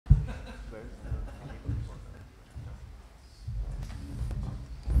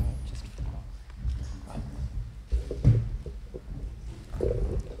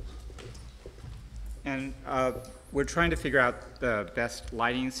And we're trying to figure out the best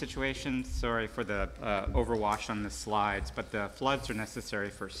lighting situation. Sorry for the overwash on the slides, but the floods are necessary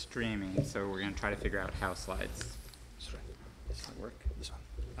for streaming, so we're going to try to figure out how slides. Does that work? This one.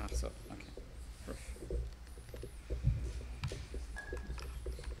 Okay. Perfect.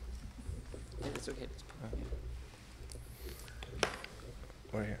 Yeah, it's okay.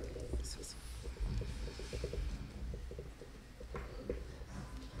 We're here.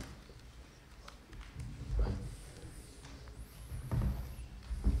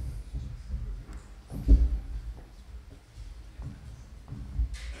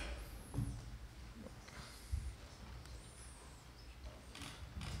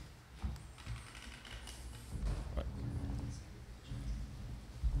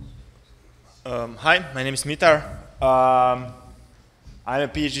 Hi, my name is Mitar. I'm a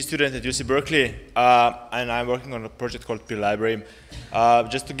PhD student at UC Berkeley, and I'm working on a project called PeerLibrary.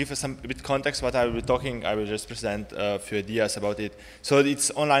 Just to give us a bit context what I will be talking, I will just present a few ideas about it. So it's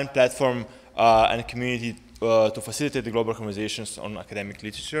an online platform and community to facilitate the global conversations on academic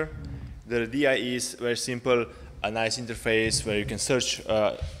literature. The idea is very simple, a nice interface where you can search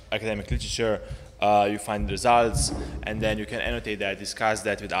academic literature, you find the results, and then you can annotate that, discuss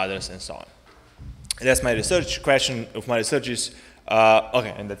that with others, and so on. And that's my research. Question of my research is,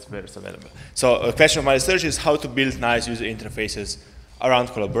 okay, and that's where it's available. So a question of my research is how to build nice user interfaces around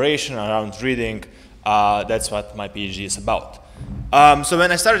collaboration, around reading. That's what my PhD is about. So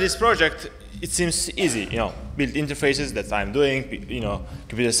when I started this project, it seems easy, build interfaces, that's what I'm doing,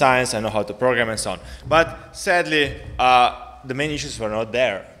 computer science, I know how to program and so on. But sadly, the main issues were not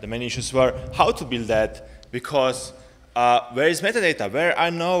there. The main issues were how to build that, because where is metadata? Where I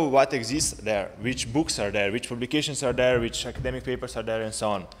know what exists there, which books are there, which publications are there, which academic papers are there, and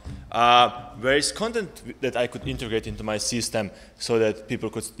so on. Where is content that I could integrate into my system so that people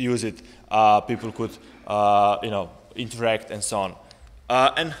could use it, people could interact, and so on.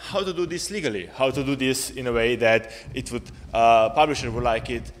 And how to do this legally? How to do this in a way that it would, publisher would like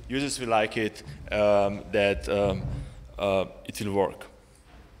it, users will like it, that it will work.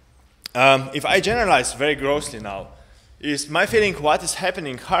 If I generalize very grossly now, is my feeling what is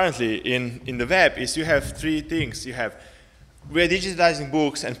happening currently in the web is you have three things. We're digitizing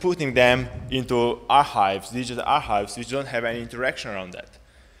books and putting them into archives, digital archives, which don't have any interaction around that.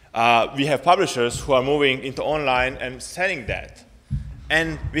 We have publishers who are moving into online and selling that.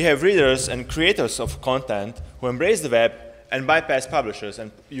 And we have readers and creators of content who embrace the web and bypass publishers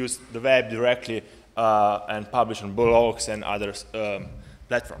and use the web directly and publish on blogs and other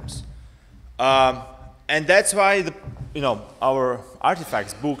platforms. And that's why our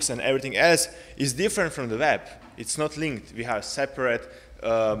artifacts, books, and everything else is different from the web. It's not linked. We have separate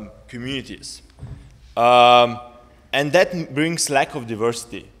communities. And that brings lack of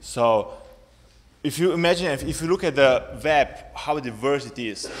diversity. So if you imagine, if you look at the web, how diverse it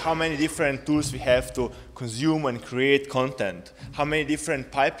is, how many different tools we have to consume and create content, how many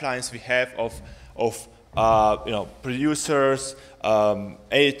different pipelines we have of producers,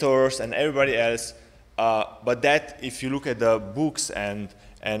 editors, and everybody else. But that, if you look at the books and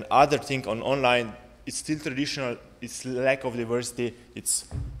other things on online, it's still traditional, it's lack of diversity, it's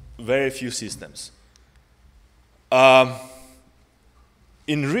very few systems.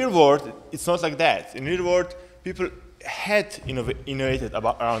 In real world, it's not like that. In real world, people had innovated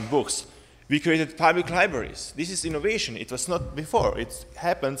around books. We created public libraries. This is innovation. It was not before. It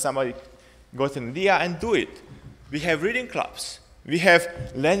happened, somebody got an idea and do it. We have reading clubs. We have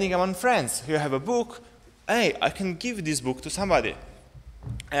lending among friends. You have a book, hey, I can give this book to somebody.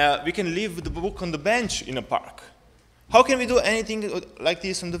 We can leave the book on the bench in a park. How can we do anything like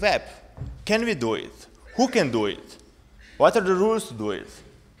this on the web? Can we do it? Who can do it? What are the rules to do it?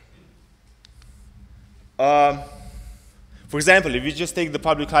 For example, if we just take the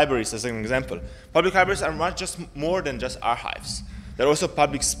public libraries as an example, public libraries are not just more than just archives. They're also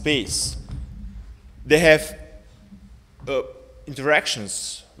public space. They have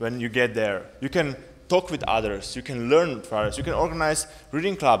interactions when you get there. You can talk with others, you can learn from others, you can organize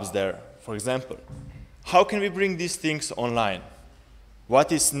reading clubs there, for example. How can we bring these things online?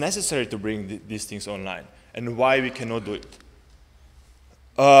 What is necessary to bring these things online, and why we cannot do it?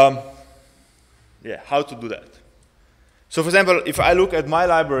 How to do that? So for example, if I look at my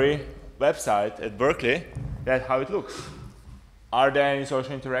library website at Berkeley, that's how it looks. Are there any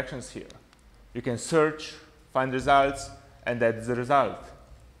social interactions here? You can search, find results, and that's the result.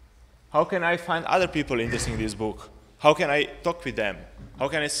 How can I find other people interested in this book? How can I talk with them? How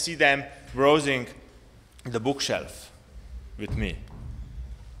can I see them browsing the bookshelf with me?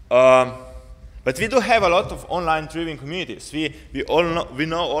 But we do have a lot of online driven communities. We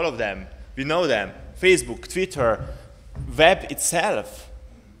know all of them. We know them Facebook, Twitter, web itself.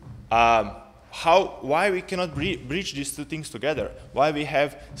 Why we cannot bridge these two things together? Why we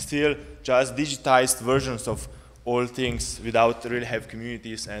have still just digitized versions of all things without really have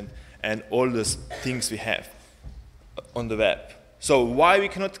communities and all those things we have on the web? So why we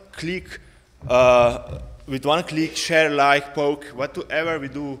cannot click with one click, share, like, poke, whatever we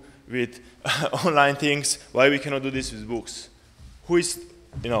do with online things, why we cannot do this with books? Who is,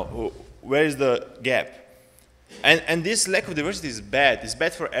 where is the gap? And this lack of diversity is bad. It's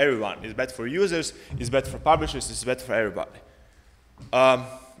bad for everyone. It's bad for users. It's bad for publishers. It's bad for everybody.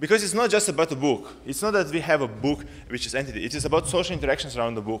 Because it's not just about a book. It's not that we have a book which is entity. It is about social interactions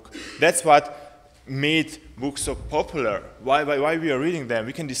around the book. That's what made books so popular. Why we are reading them.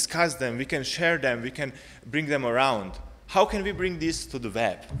 We can discuss them. We can share them. We can bring them around. How can we bring this to the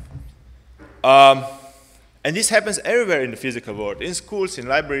web? And this happens everywhere in the physical world. In schools, in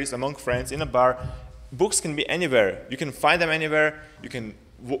libraries, among friends, in a bar. Books can be anywhere. You can find them anywhere. You can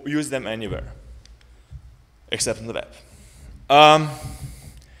use them anywhere, except on the web.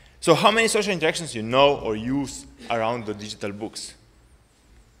 So how many social interactions you know or use around the digital books?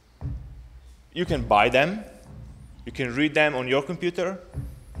 You can buy them. You can read them on your computer.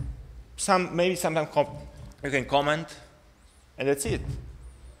 Maybe sometimes you can comment, and that's it.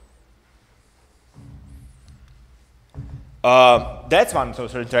 That's one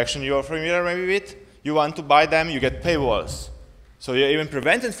social interaction you're familiar maybe with. You want to buy them, you get paywalls. So you're even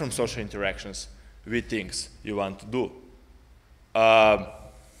prevented from social interactions with things you want to do.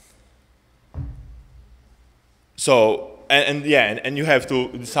 And you have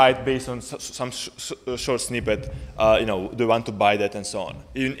to decide based on some short snippet, do you want to buy that and so on.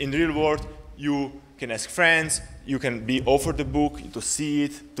 In the real world, you can ask friends, you can be offered the book, to see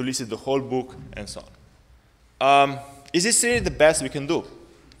it, to listen to the whole book, and so on. Is this really the best we can do?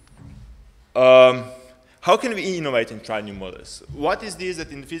 How can we innovate and try new models? What is this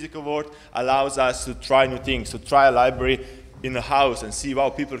that in the physical world allows us to try new things, to try a library in a house and see, wow,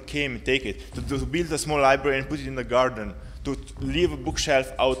 people came and take it, to build a small library and put it in the garden, to leave a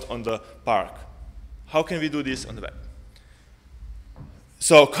bookshelf out on the park? How can we do this on the web?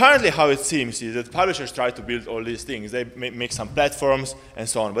 So currently how it seems is that publishers try to build all these things. They make some platforms and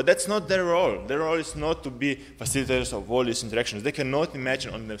so on, but that's not their role. Their role is not to be facilitators of all these interactions. They cannot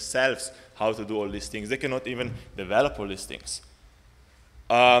imagine on themselves how to do all these things. They cannot even develop all these things.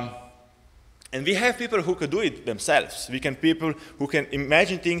 And we have people who can do it themselves. We can people who can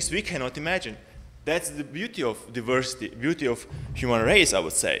imagine things we cannot imagine. That's the beauty of diversity, beauty of human race, I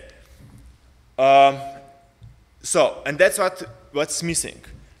would say. And that's what's missing.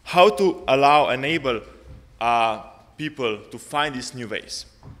 How to enable people to find these new ways.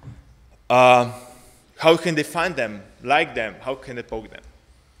 How can they find them, like them? How can they poke them?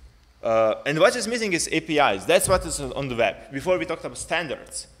 And what is missing is APIs. That's what is on the web. Before we talked about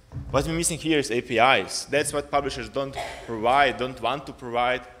standards. What we're missing here is APIs. That's what publishers don't provide, don't want to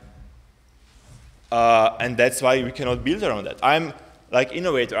provide. And that's why we cannot build around that. I'm like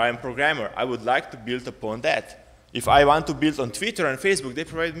innovator, I'm a programmer. I would like to build upon that. If I want to build on Twitter and Facebook, they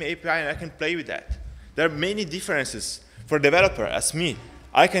provide me API and I can play with that. There are many differences for a developer as me.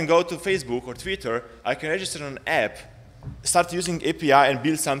 I can go to Facebook or Twitter, I can register on an app, start using API and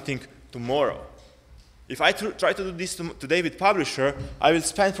build something tomorrow. If I try to do this today with publisher, I will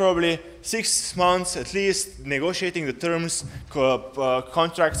spend probably 6 months at least negotiating the terms,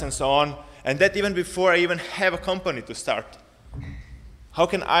 contracts and so on, and that even before I even have a company to start. How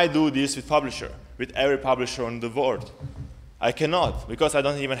can I do this with publisher, with every publisher on the world? I cannot, because I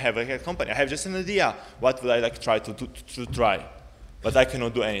don't even have a company. I have just an idea, what would I like try to try, but I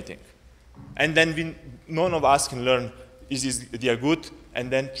cannot do anything. And then none of us can learn, is this idea good, and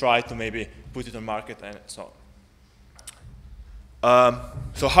then try to maybe put it on market and so on.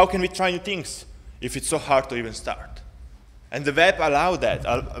 So how can we try new things if it's so hard to even start? And the web allowed that.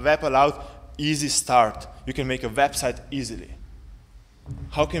 The web allowed easy start. You can make a website easily.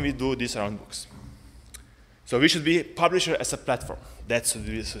 How can we do this around books? So we should be publisher as a platform. That's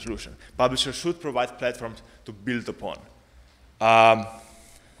the solution. Publishers should provide platforms to build upon.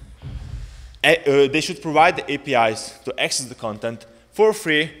 They should provide the APIs to access the content for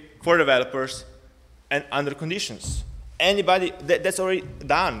free for developers and under conditions. Anybody, that's already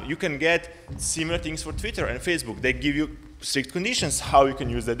done. You can get similar things for Twitter and Facebook. They give you strict conditions how you can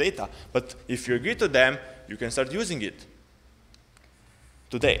use the data. But if you agree to them, you can start using it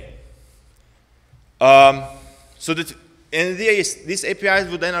today. So the idea is these APIs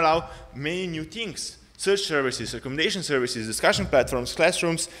would then allow many new things. Search services, recommendation services, discussion platforms,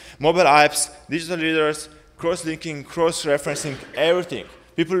 classrooms, mobile apps, digital readers, cross-linking, cross-referencing, everything.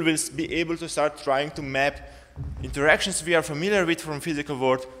 people will be able to start trying to map interactions we are familiar with from physical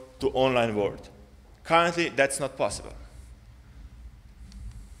world to online world. Currently, that's not possible.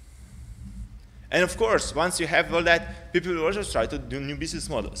 And of course, once you have all that, people will also try to do new business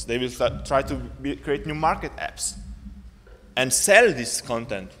models. They will try to create new market apps and sell this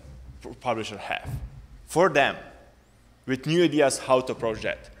content publishers have for them with new ideas how to approach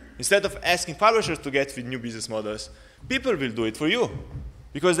that. Instead of asking publishers to get with new business models, people will do it for you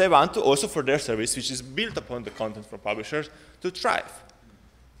because they want to also for their service, which is built upon the content from publishers, to thrive.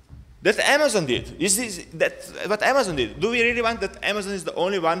 That Amazon did. Is that what Amazon did? Do we really want that Amazon is the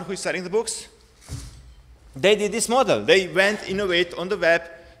only one who is selling the books? They did this model. They went innovate on the web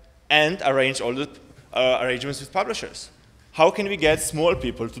and arrange all the arrangements with publishers. How can we get small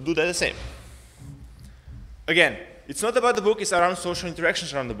people to do that the same? Again, it's not about the book, it's around social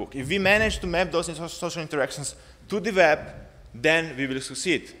interactions around the book. If we manage to map those social interactions to the web, then we will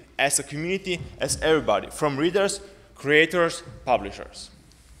succeed as a community, as everybody, from readers, creators, publishers.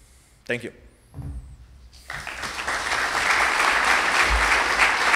 Thank you.